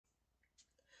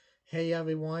Hey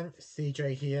everyone,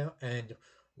 CJ here, and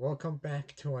welcome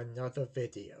back to another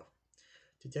video.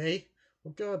 Today,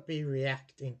 we're going to be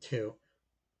reacting to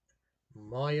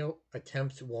Mario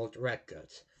Attempts World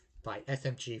Records by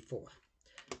SMG4.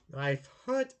 I've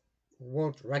heard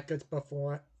world records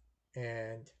before,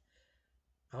 and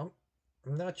I'm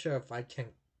not sure if I can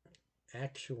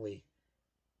actually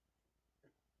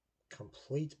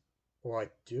complete or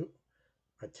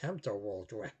attempt a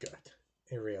world record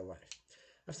in real life.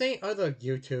 I've seen other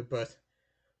YouTubers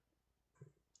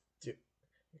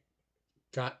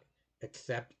got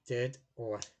accepted,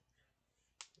 or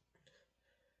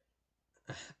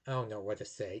I don't know what to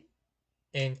say,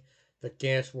 in the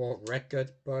Guinness World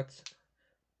Record books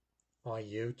on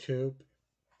YouTube.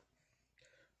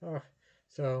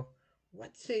 So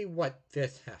let's see what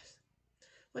this has.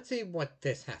 Let's see what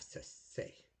this has to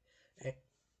say.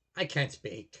 I can't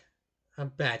speak. I'm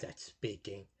bad at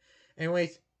speaking.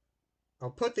 Anyways, I'll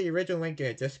put the original link in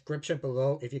the description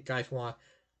below if you guys want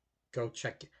to go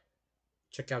check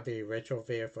out the original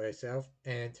video for yourself,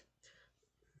 and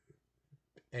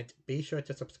be sure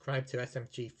to subscribe to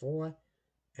SMG4,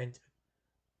 and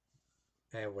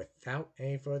without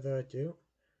any further ado,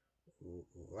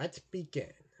 let's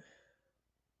begin.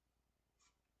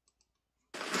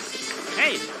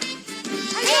 Hey!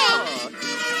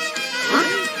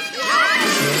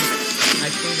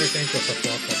 I've seen this intro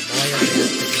before from Mario Kart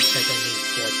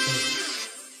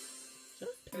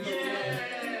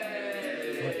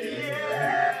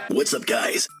 14. What's up,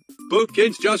 guys?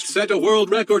 Boopkins just set a world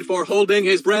record for holding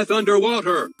his breath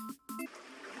underwater.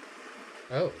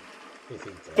 Oh, is he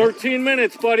dead? 13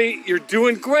 minutes, buddy. You're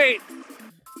doing great.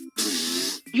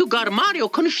 You got Mario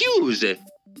confused.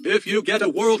 If you get a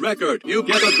world record, you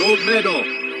get a gold medal.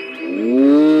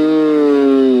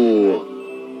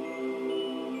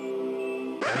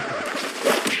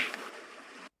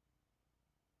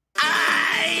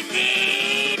 I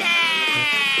need it!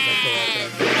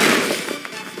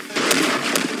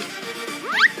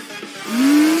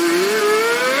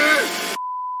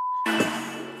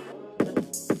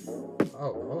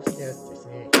 Oh, most yes,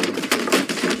 Disney.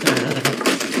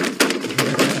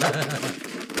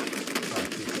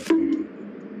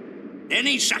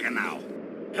 Any second now.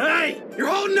 Hey, you're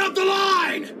holding up the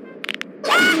line!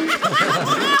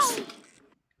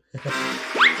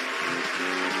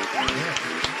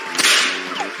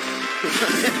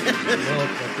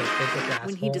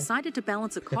 When he decided to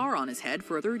balance a car on his head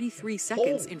for 33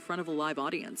 seconds in front of a live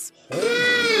audience.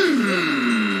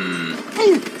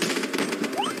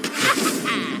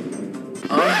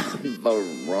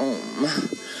 Barome.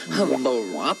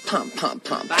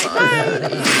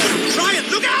 Try it!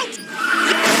 Look out!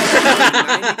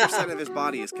 90% of his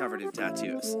body is covered in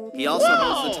tattoos. He also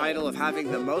holds the title of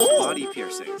having the most body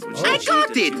piercings, which he I achieved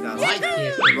got in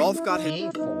it! 2000. Rolf got his...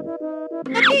 Painful.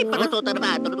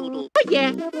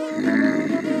 Yeah.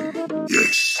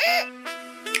 Yes.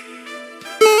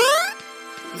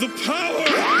 The power!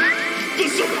 The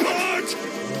support!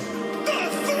 The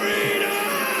freedom!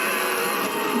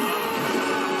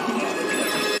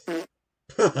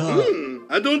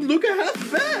 I don't look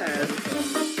half bad.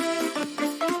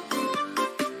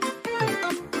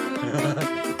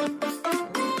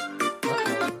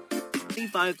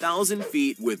 5,000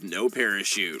 feet with no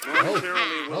parachute. Oh,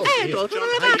 he's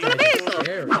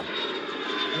scary. I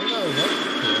don't know what's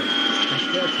cool. I'm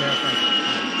still terrified of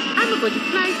heights. I'm going to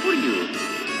fly for you.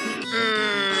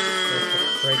 Just to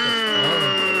break his arm.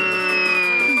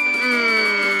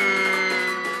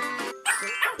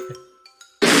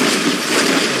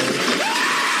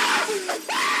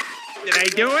 Did I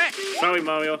do it? Sorry,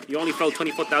 Mario. You only fell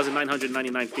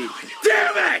 24,999 feet.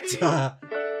 Damn it!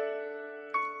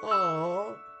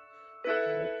 Oh,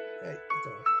 hey,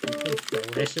 it's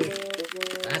delicious.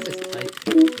 That is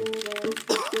typing.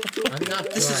 I'm not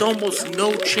This sure is almost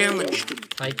no challenge to me.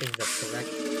 typing the correct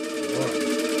word.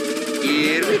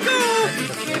 Here we go. Typing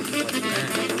the correct word now.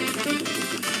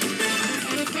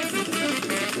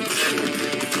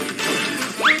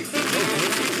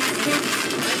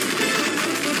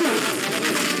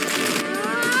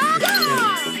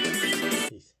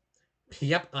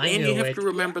 Yep, I And knew you have it. to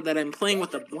remember that I'm playing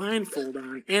with a blindfold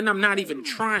on, and I'm not even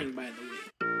trying, by the way.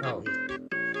 Oh,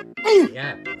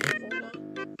 yeah. Blindfold on?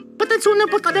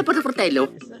 Patansunan po kada para fratello.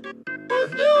 Is that?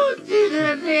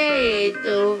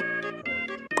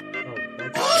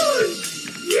 Oh,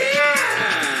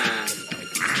 Yeah!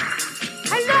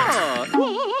 Hello!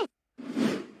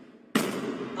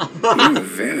 You're a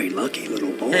very lucky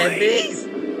little boy. Heavies?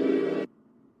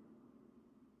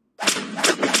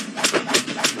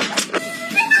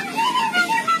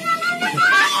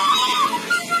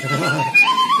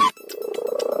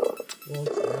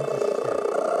 Well,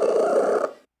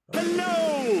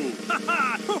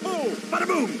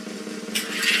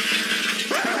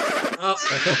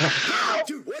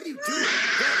 Dude, what are you doing?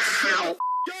 That's so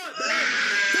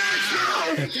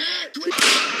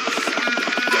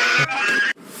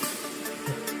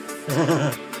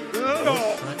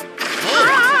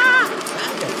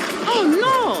Oh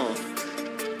no!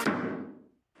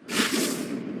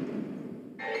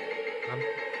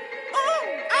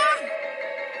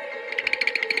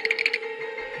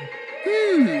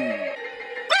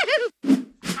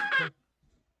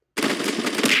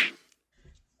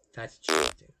 That's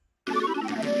cheating.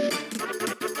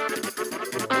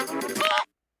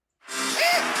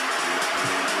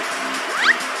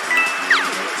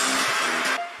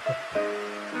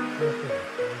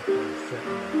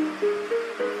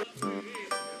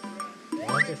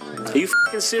 Are you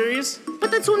f***ing serious?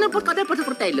 Patatsunan po ka na po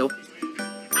fratello.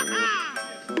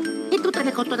 Ito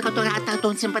talaga ito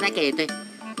sa parakete.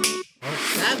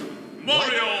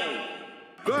 Mario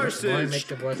versus make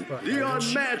the worst part. the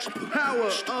unmatched power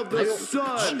of the I don't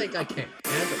sun. think I can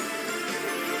handle it.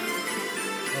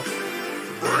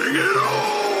 Bring it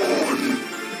on!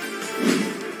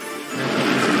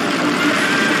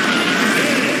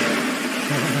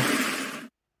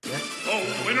 The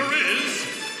winner is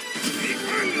the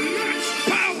unmatched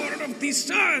power of the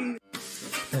sun.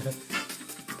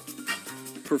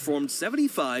 Performed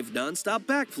 75 non-stop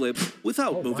backflips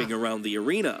without moving around the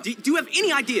arena. Do you have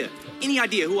any idea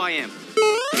who I am?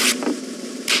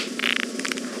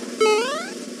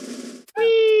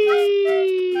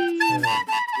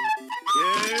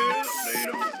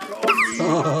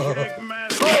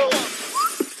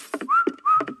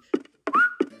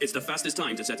 It's the fastest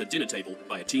time to set a dinner table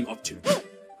by a team of 2.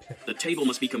 The table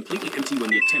must be completely empty when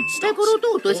the attempt starts. All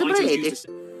items used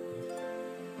to-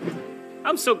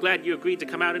 I'm so glad you agreed to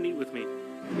come out and eat with me.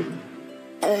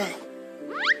 Oh.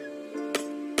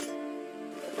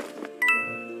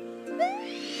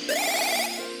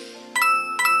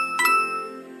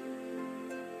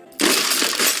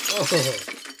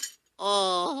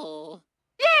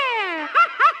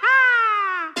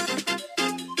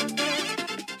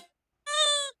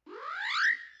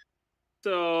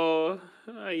 So,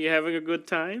 are you having a good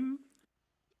time?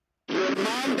 Your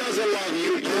mom doesn't love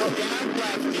you, your dad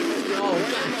left you, your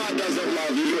grandma doesn't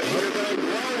love you, and you're gonna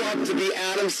grow up to be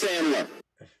Adam Sandler.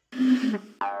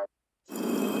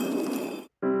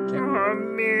 Oh,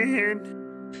 man.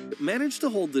 Managed to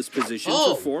hold this position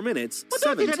for 4 minutes,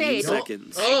 17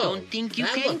 seconds. I don't think you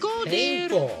can go there.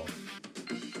 Painful.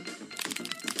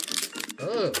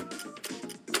 Oh.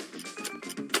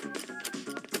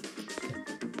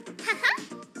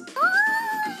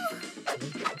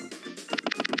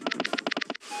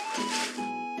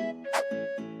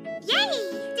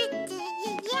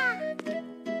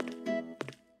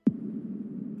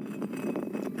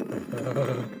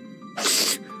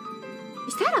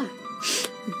 Is that a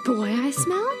boy I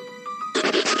smell?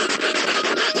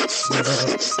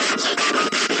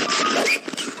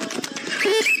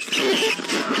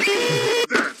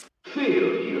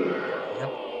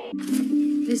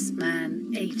 This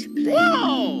man ate baby.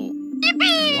 Whoa!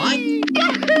 What?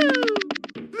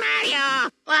 Mario!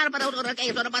 Para pa daw na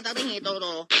kayo sa napatating ito,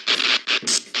 no?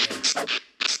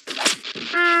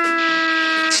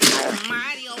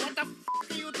 Mario, what the f***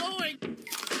 are you doing?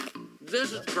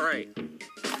 This is great.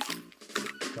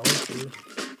 Don't you?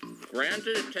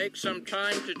 Granted, it takes some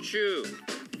time to chew,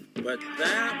 but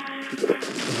that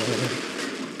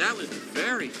was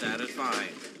very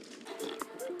satisfying.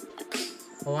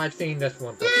 Oh, I've seen this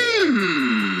one before.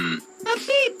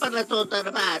 Tapi pala to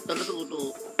tarabato na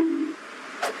tuto.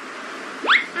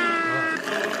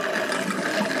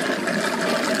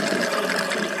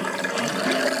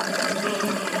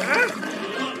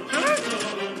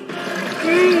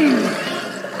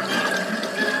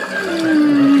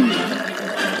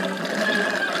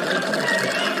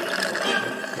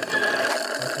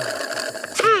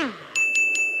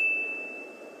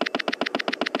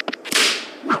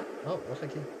 Oh, what's that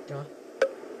kid got?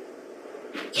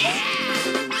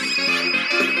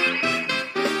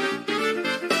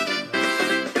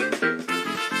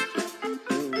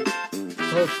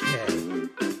 Okay.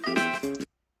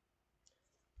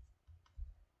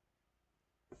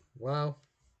 Well,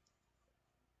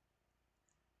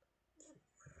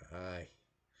 I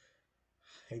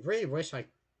really wish I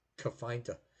could find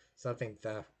something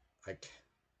that I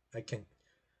can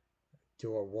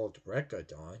do a world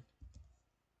record on.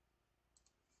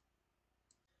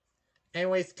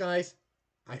 Anyways, guys,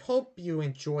 I hope you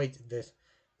enjoyed this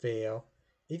video.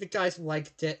 If you guys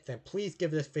liked it, then please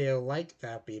give this video a like.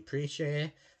 That would be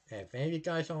appreciated. And if any of you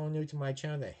guys are new to my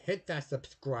channel, then hit that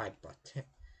subscribe button.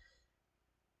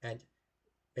 And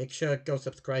make sure to go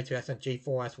subscribe to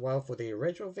SMG4 as well for the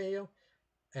original video.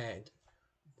 And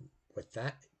with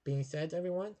that being said,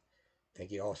 everyone,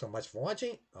 thank you all so much for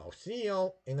watching. I'll see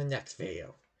y'all in the next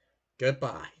video.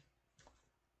 Goodbye.